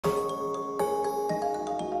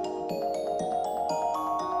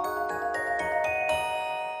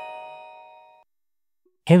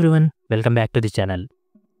Hey everyone, welcome back to the channel.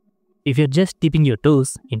 If you're just dipping your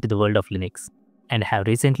toes into the world of Linux and have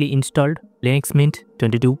recently installed Linux Mint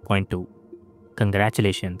 22.2,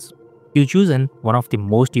 congratulations. You've chosen one of the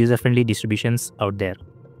most user-friendly distributions out there.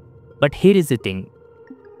 But here is the thing.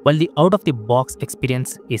 While the out-of-the-box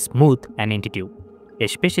experience is smooth and intuitive,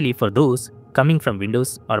 especially for those coming from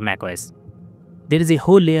Windows or macOS, there is a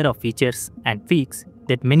whole layer of features and tweaks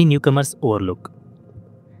that many newcomers overlook.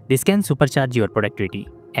 This can supercharge your productivity,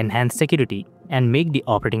 enhance security, and make the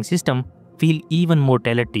operating system feel even more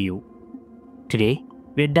tailored to you. Today,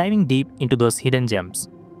 we are diving deep into those hidden gems,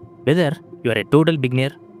 whether you are a total beginner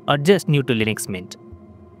or just new to Linux Mint.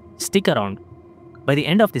 Stick around. By the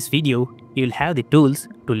end of this video, you will have the tools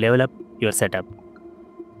to level up your setup.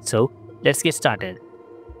 So, let's get started.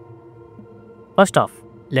 First off,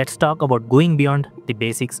 let's talk about going beyond the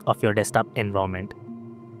basics of your desktop environment.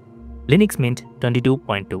 Linux Mint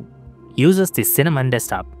 22.2 uses the Cinnamon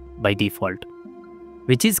desktop by default,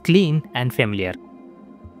 which is clean and familiar,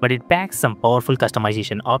 but it packs some powerful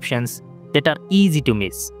customization options that are easy to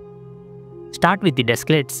miss. Start with the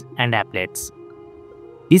desklets and applets.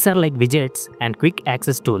 These are like widgets and quick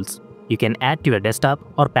access tools you can add to your desktop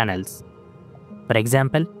or panels. For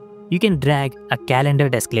example, you can drag a calendar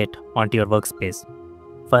desklet onto your workspace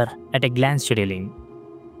for at-a-glance scheduling,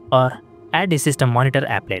 or add a system monitor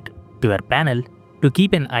applet to your panel to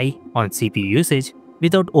keep an eye on CPU usage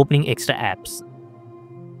without opening extra apps.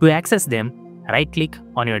 To access them, right-click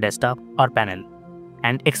on your desktop or panel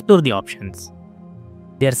and explore the options.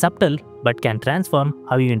 They are subtle but can transform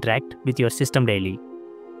how you interact with your system daily.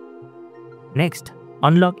 Next,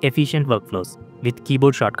 unlock efficient workflows with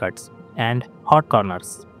keyboard shortcuts and hot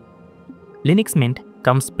corners. Linux Mint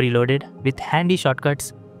comes preloaded with handy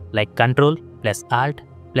shortcuts like Ctrl plus Alt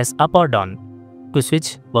plus up or down to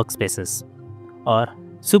switch workspaces, or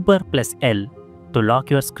Super plus L to lock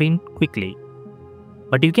your screen quickly.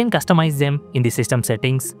 But you can customize them in the system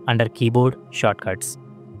settings under keyboard shortcuts.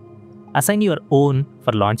 Assign your own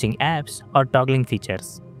for launching apps or toggling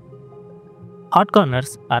features. Hot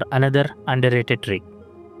corners are another underrated trick.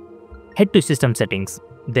 Head to System Settings,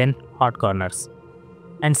 then Hot Corners,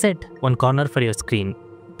 and set one corner for your screen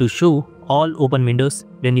to show all open windows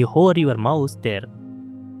when you hover your mouse there.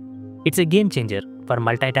 It's a game changer for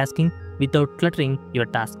multitasking without cluttering your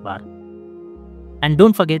taskbar. And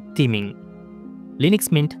don't forget theming.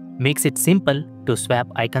 Linux Mint makes it simple to swap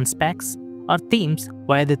icons packs or themes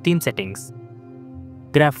via the theme settings.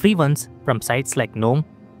 Grab free ones from sites like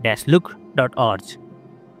gnome-look.org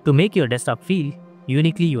to make your desktop feel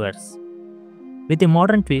uniquely yours. With a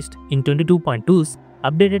modern twist in 22.2's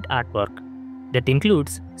updated artwork that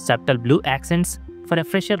includes subtle blue accents for a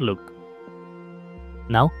fresher look.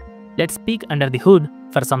 Now, let's peek under the hood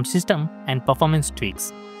for some system and performance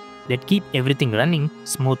tweaks that keep everything running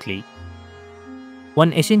smoothly.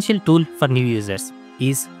 One essential tool for new users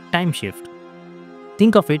is Timeshift.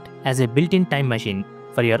 Think of it as a built-in time machine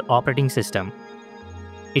for your operating system.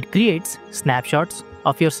 It creates snapshots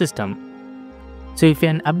of your system. So if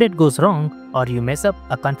an update goes wrong or you mess up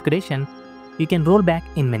a configuration, you can roll back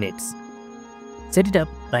in minutes. Set it up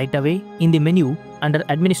right away in the menu under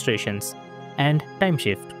Administrations and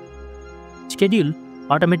Timeshift. Schedule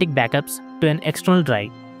automatic backups to an external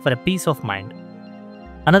drive for a peace of mind.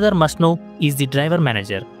 Another must-know is the Driver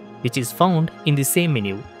Manager, which is found in the same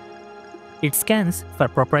menu. It scans for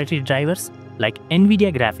proprietary drivers like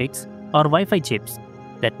NVIDIA graphics or Wi-Fi chips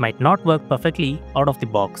that might not work perfectly out of the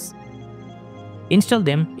box. Install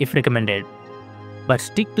them if recommended, but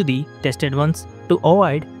stick to the tested ones to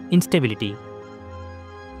avoid instability.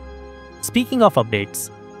 Speaking of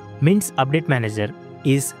updates, Mint's Update Manager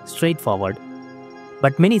is straightforward,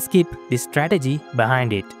 but many skip the strategy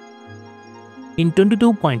behind it. In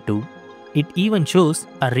 22.2, it even shows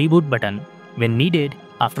a reboot button when needed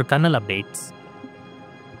after kernel updates.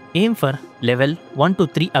 Aim for level 1 to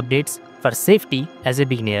 3 updates for safety as a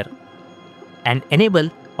beginner, and enable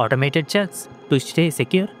automated checks to stay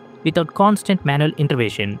secure without constant manual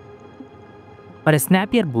intervention. For a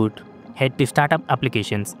snappier boot, head to Startup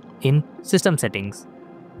Applications in System Settings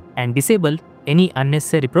and disable any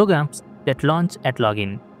unnecessary programs that launch at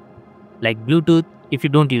login, like Bluetooth if you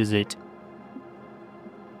don't use it.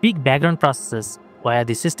 Tweak background processes via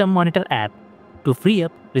the System Monitor app to free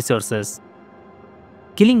up resources.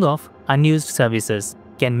 Killing off unused services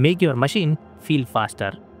can make your machine feel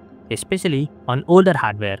faster, especially on older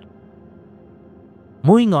hardware.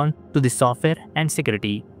 Moving on to the software and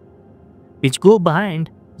security, which go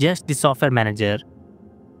behind just the software manager,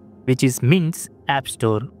 which is Mint's App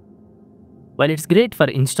Store. While it's great for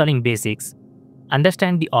installing basics,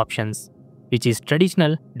 understand the options, which is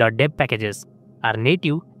traditional .deb packages are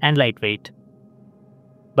native and lightweight.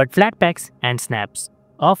 But Flatpaks and Snaps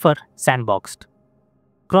offer sandboxed,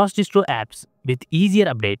 cross-distro apps with easier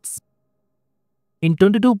updates. In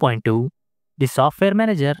 22.2, the software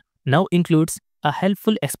manager now includes a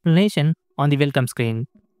helpful explanation on the welcome screen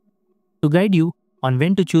to guide you on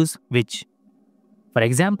when to choose which. For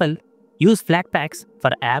example, use Flatpaks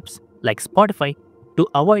for apps like Spotify to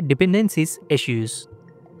avoid dependencies issues.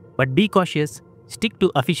 But be cautious, stick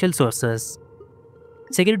to official sources.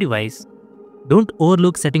 Security-wise, don't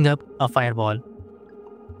overlook setting up a firewall.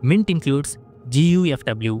 Mint includes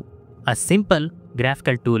Gufw, a simple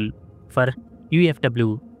graphical tool for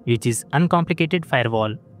UFW, which is uncomplicated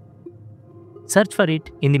firewall. Search for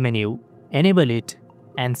it in the menu, enable it,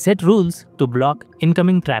 and set rules to block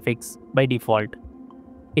incoming traffic by default.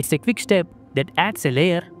 It's a quick step that adds a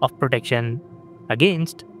layer of protection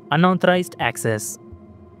against unauthorized access.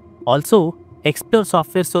 Also, explore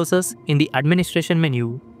software sources in the administration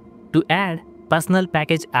menu to add personal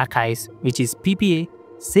package archives, which is PPA,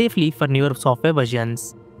 safely for newer software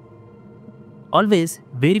versions. Always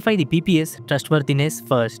verify the PPA's trustworthiness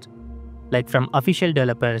first, like from official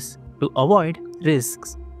developers, to avoid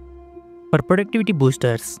risks. For productivity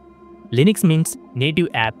boosters, Linux Mint's native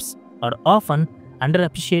apps are often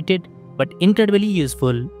underappreciated but incredibly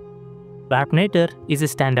useful. Warpinator is a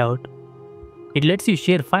standout. It lets you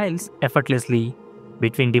share files effortlessly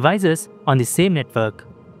between devices on the same network.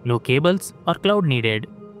 No cables or cloud needed.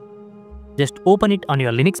 Just open it on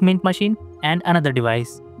your Linux Mint machine and another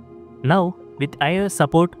device. Now with iOS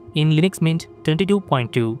support in Linux Mint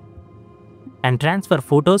 22.2. And transfer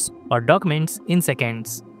photos or documents in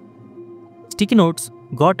seconds. Sticky Notes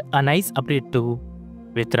got a nice update too,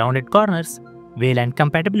 with rounded corners, VLAN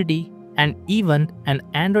compatibility, and even an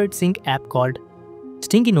Android Sync app called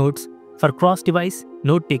Sticky Notes for cross-device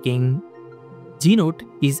note-taking. Gnote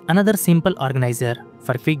is another simple organizer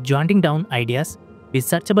for quick jotting down ideas with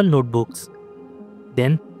searchable notebooks.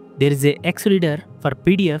 Then there is a X-Reader for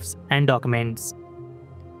PDFs and documents.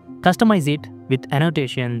 Customize it with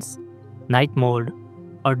annotations, night mode,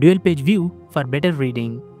 or dual-page view for better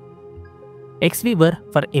reading. Xweaver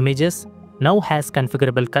for images now has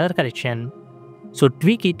configurable color correction, so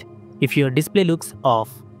tweak it if your display looks off.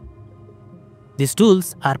 These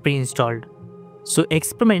tools are pre-installed, so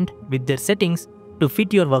experiment with their settings to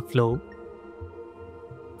fit your workflow.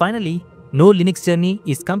 Finally, no Linux journey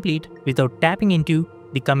is complete without tapping into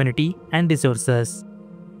the community and resources.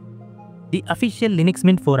 The official Linux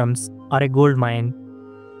Mint forums are a goldmine.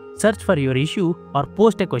 Search for your issue or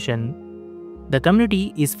post a question. The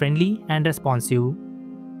community is friendly and responsive.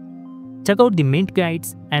 Check out the Mint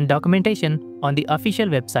guides and documentation on the official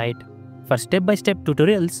website for step-by-step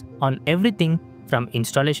tutorials on everything from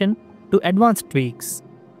installation to advanced tweaks.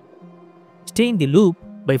 Stay in the loop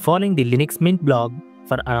by following the Linux Mint blog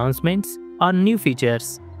for announcements on new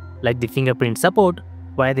features like the fingerprint support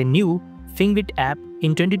via the new FingWit app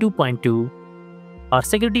in 22.2 or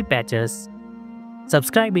security patches.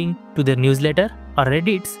 Subscribing to their newsletter or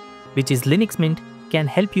Reddits, which is Linux Mint, can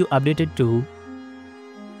help you update it too.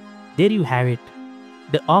 There you have it,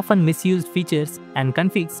 the often misused features and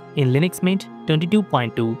configs in Linux Mint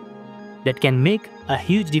 22.2 that can make a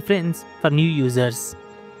huge difference for new users.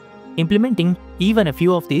 Implementing even a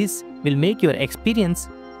few of these will make your experience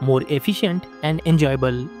more efficient and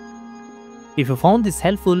enjoyable. If you found this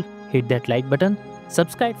helpful, hit that like button,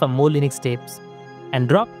 subscribe for more Linux tips, and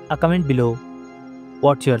drop a comment below.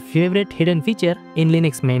 What's your favorite hidden feature in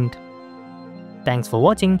Linux Mint? Thanks for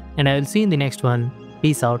watching, and I will see you in the next one.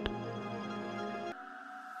 Peace out.